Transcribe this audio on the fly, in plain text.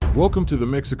Welcome to the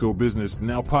Mexico Business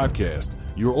Now podcast,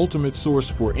 your ultimate source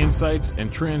for insights and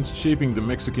trends shaping the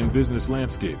Mexican business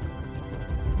landscape.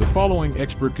 The following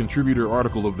expert contributor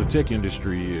article of the tech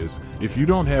industry is, "If you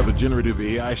don't have a generative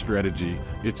AI strategy,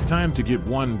 it's time to get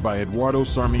one," by Eduardo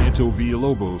Sarmiento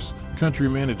Villalobos, Country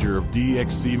Manager of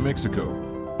DXC Mexico.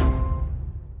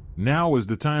 Now is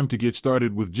the time to get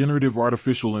started with generative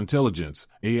artificial intelligence,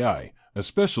 AI,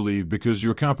 especially because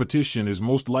your competition is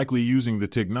most likely using the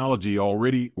technology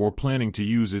already or planning to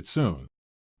use it soon.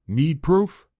 Need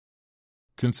proof?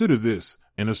 Consider this.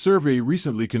 In a survey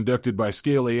recently conducted by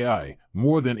Scale AI,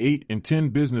 more than 8 in 10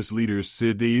 business leaders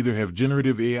said they either have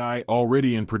generative AI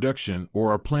already in production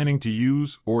or are planning to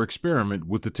use or experiment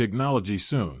with the technology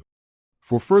soon.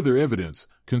 For further evidence,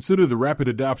 consider the rapid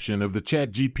adoption of the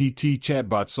ChatGPT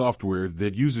chatbot software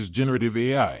that uses generative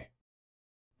AI.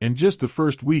 In just the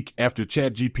first week after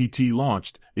ChatGPT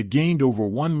launched, it gained over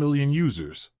 1 million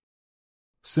users.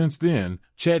 Since then,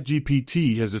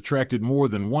 ChatGPT has attracted more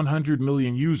than 100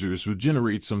 million users who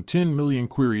generate some 10 million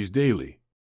queries daily.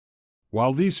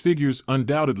 While these figures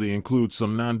undoubtedly include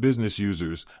some non-business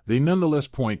users, they nonetheless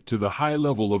point to the high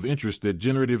level of interest that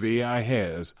generative AI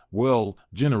has,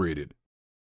 generated.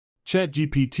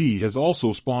 ChatGPT has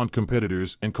also spawned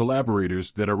competitors and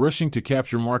collaborators that are rushing to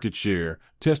capture market share,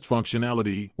 test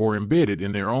functionality, or embed it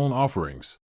in their own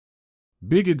offerings.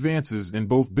 Big advances in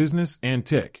both business and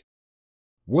tech.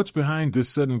 What's behind this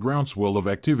sudden groundswell of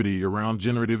activity around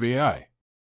generative AI?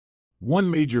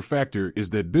 One major factor is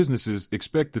that businesses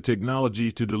expect the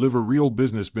technology to deliver real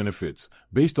business benefits,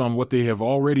 based on what they have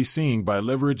already seen by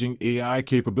leveraging AI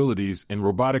capabilities in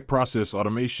robotic process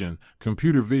automation,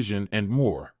 computer vision, and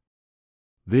more.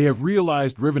 They have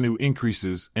realized revenue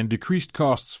increases and decreased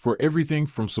costs for everything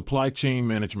from supply chain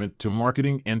management to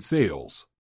marketing and sales.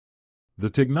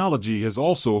 The technology has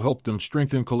also helped them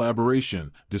strengthen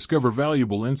collaboration, discover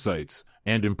valuable insights,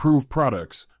 and improve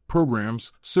products,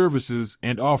 programs, services,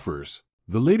 and offers.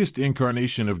 The latest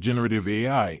incarnation of generative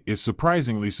AI is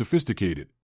surprisingly sophisticated.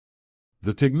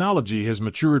 The technology has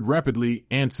matured rapidly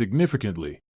and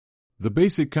significantly. The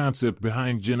basic concept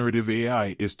behind generative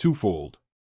AI is twofold.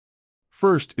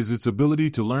 First is its ability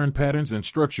to learn patterns and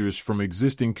structures from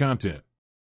existing content.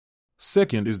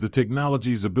 Second is the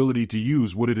technology's ability to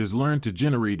use what it has learned to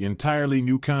generate entirely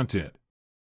new content.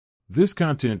 This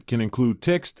content can include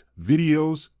text,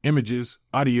 videos, images,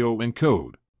 audio, and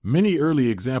code. Many early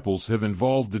examples have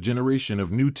involved the generation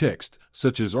of new text,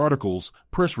 such as articles,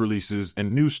 press releases,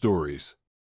 and news stories.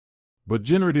 But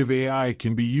generative AI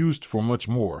can be used for much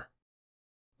more.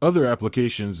 Other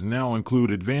applications now include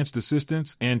advanced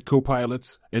assistants and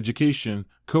co-pilots, education,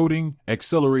 coding,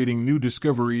 accelerating new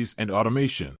discoveries, and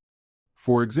automation.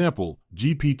 For example,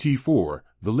 GPT-4,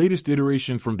 the latest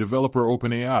iteration from developer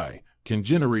OpenAI, can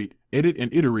generate, edit,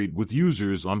 and iterate with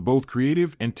users on both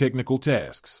creative and technical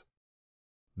tasks.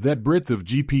 That breadth of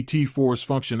GPT-4's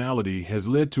functionality has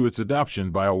led to its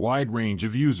adoption by a wide range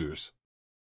of users.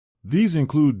 These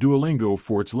include Duolingo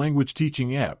for its language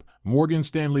teaching app, Morgan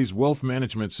Stanley's wealth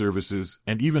management services,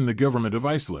 and even the government of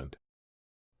Iceland.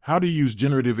 How to use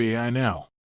generative AI now?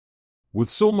 With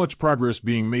so much progress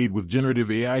being made with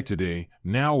generative AI today,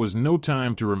 now is no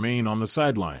time to remain on the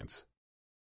sidelines.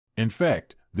 In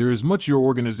fact, there is much your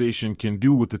organization can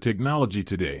do with the technology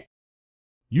today.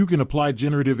 You can apply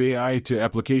generative AI to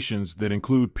applications that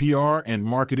include PR and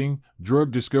marketing,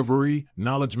 drug discovery,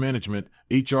 knowledge management,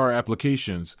 HR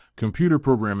applications, computer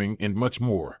programming, and much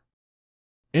more.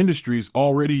 Industries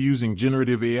already using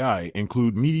generative AI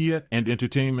include media and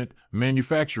entertainment,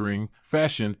 manufacturing,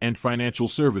 fashion, and financial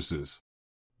services.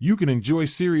 You can enjoy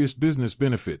serious business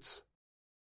benefits.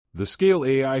 The Scale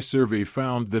AI survey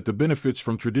found that the benefits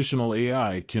from traditional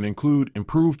AI can include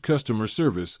improved customer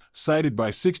service, cited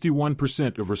by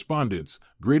 61% of respondents,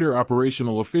 greater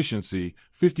operational efficiency,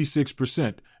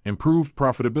 56%, improved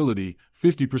profitability,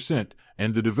 50%,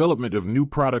 and the development of new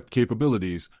product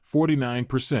capabilities,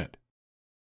 49%.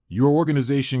 Your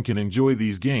organization can enjoy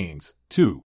these gains,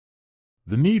 too.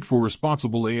 The need for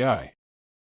responsible AI.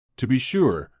 To be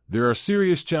sure, there are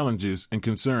serious challenges and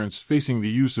concerns facing the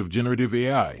use of generative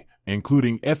AI,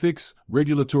 including ethics,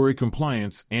 regulatory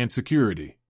compliance, and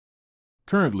security.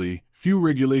 Currently, few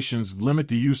regulations limit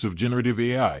the use of generative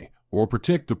AI or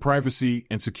protect the privacy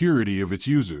and security of its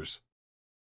users.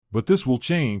 But this will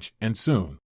change, and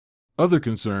soon. Other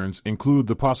concerns include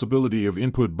the possibility of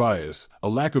input bias, a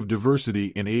lack of diversity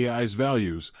in AI's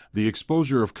values, the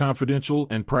exposure of confidential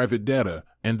and private data,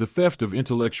 and the theft of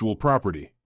intellectual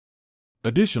property.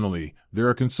 Additionally, there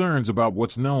are concerns about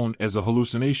what's known as a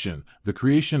hallucination, the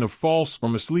creation of false or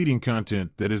misleading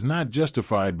content that is not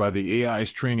justified by the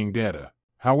AI's training data.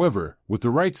 However, with the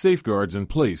right safeguards in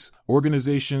place,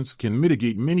 organizations can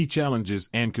mitigate many challenges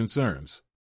and concerns.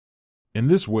 In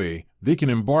this way, they can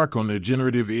embark on their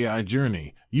generative AI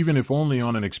journey, even if only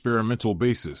on an experimental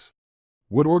basis.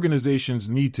 What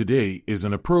organizations need today is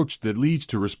an approach that leads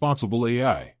to responsible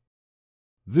AI.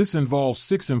 This involves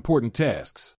 6 important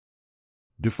tasks.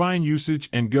 Define usage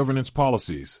and governance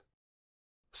policies.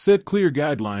 Set clear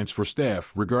guidelines for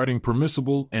staff regarding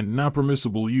permissible and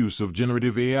non-permissible use of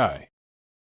generative AI.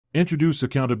 Introduce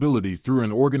accountability through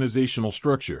an organizational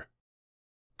structure.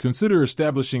 Consider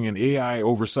establishing an AI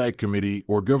oversight committee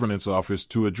or governance office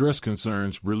to address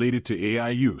concerns related to AI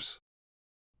use.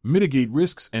 Mitigate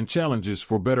risks and challenges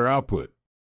for better output.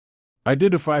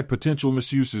 Identify potential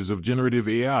misuses of generative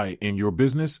AI in your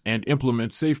business and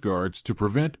implement safeguards to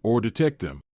prevent or detect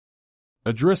them.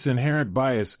 Address inherent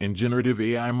bias in generative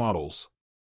AI models.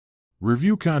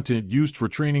 Review content used for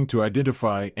training to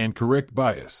identify and correct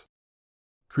bias.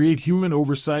 Create human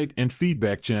oversight and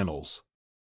feedback channels.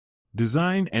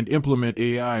 Design and implement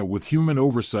AI with human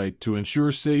oversight to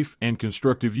ensure safe and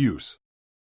constructive use.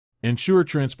 Ensure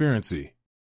transparency.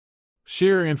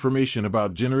 Share information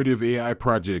about generative AI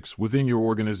projects within your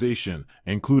organization,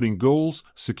 including goals,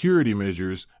 security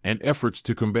measures, and efforts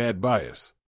to combat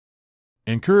bias.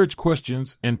 Encourage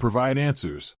questions and provide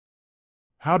answers.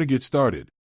 How to get started.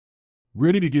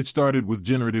 Ready to get started with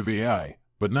generative AI,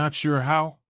 but not sure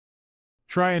how?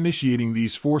 Try initiating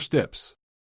these 4 steps.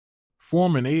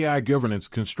 Form an AI governance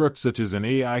construct such as an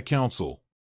AI council.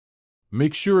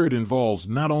 Make sure it involves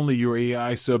not only your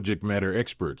AI subject matter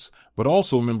experts, but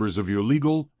also members of your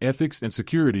legal, ethics, and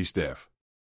security staff.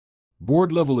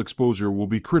 Board-level exposure will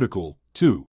be critical,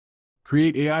 too.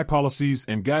 Create AI policies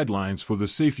and guidelines for the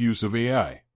safe use of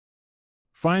AI.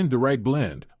 Find the right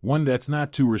blend, one that's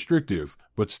not too restrictive,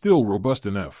 but still robust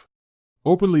enough.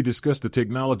 Openly discuss the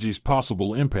technology's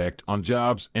possible impact on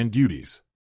jobs and duties.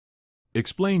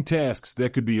 Explain tasks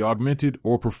that could be augmented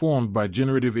or performed by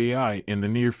generative AI in the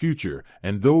near future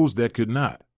and those that could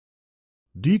not.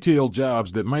 Detail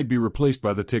jobs that might be replaced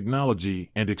by the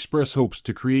technology and express hopes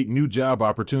to create new job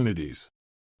opportunities.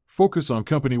 Focus on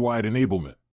company-wide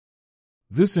enablement.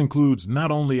 This includes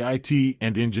not only IT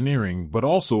and engineering but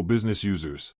also business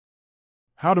users.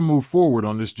 How to move forward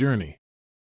on this journey.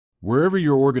 Wherever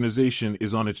your organization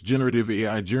is on its generative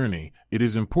AI journey, it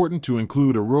is important to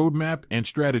include a roadmap and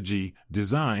strategy,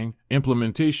 design,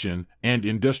 implementation, and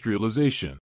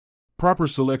industrialization. Proper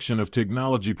selection of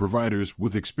technology providers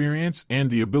with experience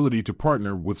and the ability to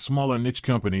partner with smaller niche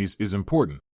companies is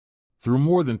important. Through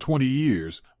more than 20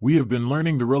 years, we have been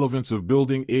learning the relevance of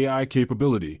building AI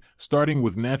capability, starting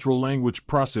with natural language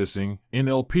processing,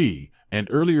 NLP, and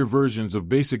earlier versions of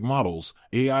basic models,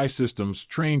 AI systems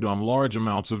trained on large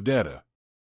amounts of data.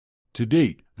 To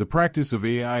date, the practice of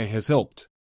AI has helped.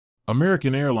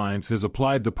 American Airlines has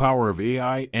applied the power of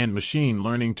AI and machine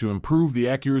learning to improve the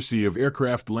accuracy of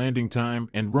aircraft landing time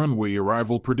and runway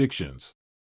arrival predictions.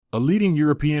 A leading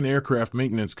European aircraft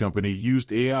maintenance company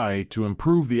used AI to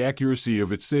improve the accuracy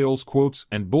of its sales quotes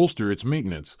and bolster its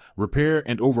maintenance, repair,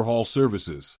 and overhaul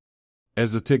services.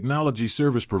 As a technology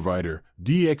service provider,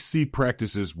 DXC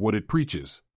practices what it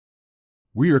preaches.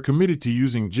 We are committed to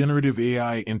using generative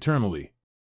AI internally.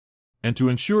 And to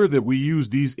ensure that we use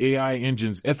these AI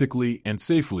engines ethically and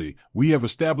safely, we have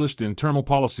established internal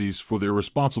policies for their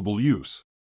responsible use.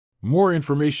 More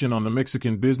information on the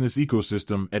Mexican business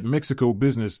ecosystem at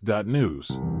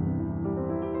mexicobusiness.news.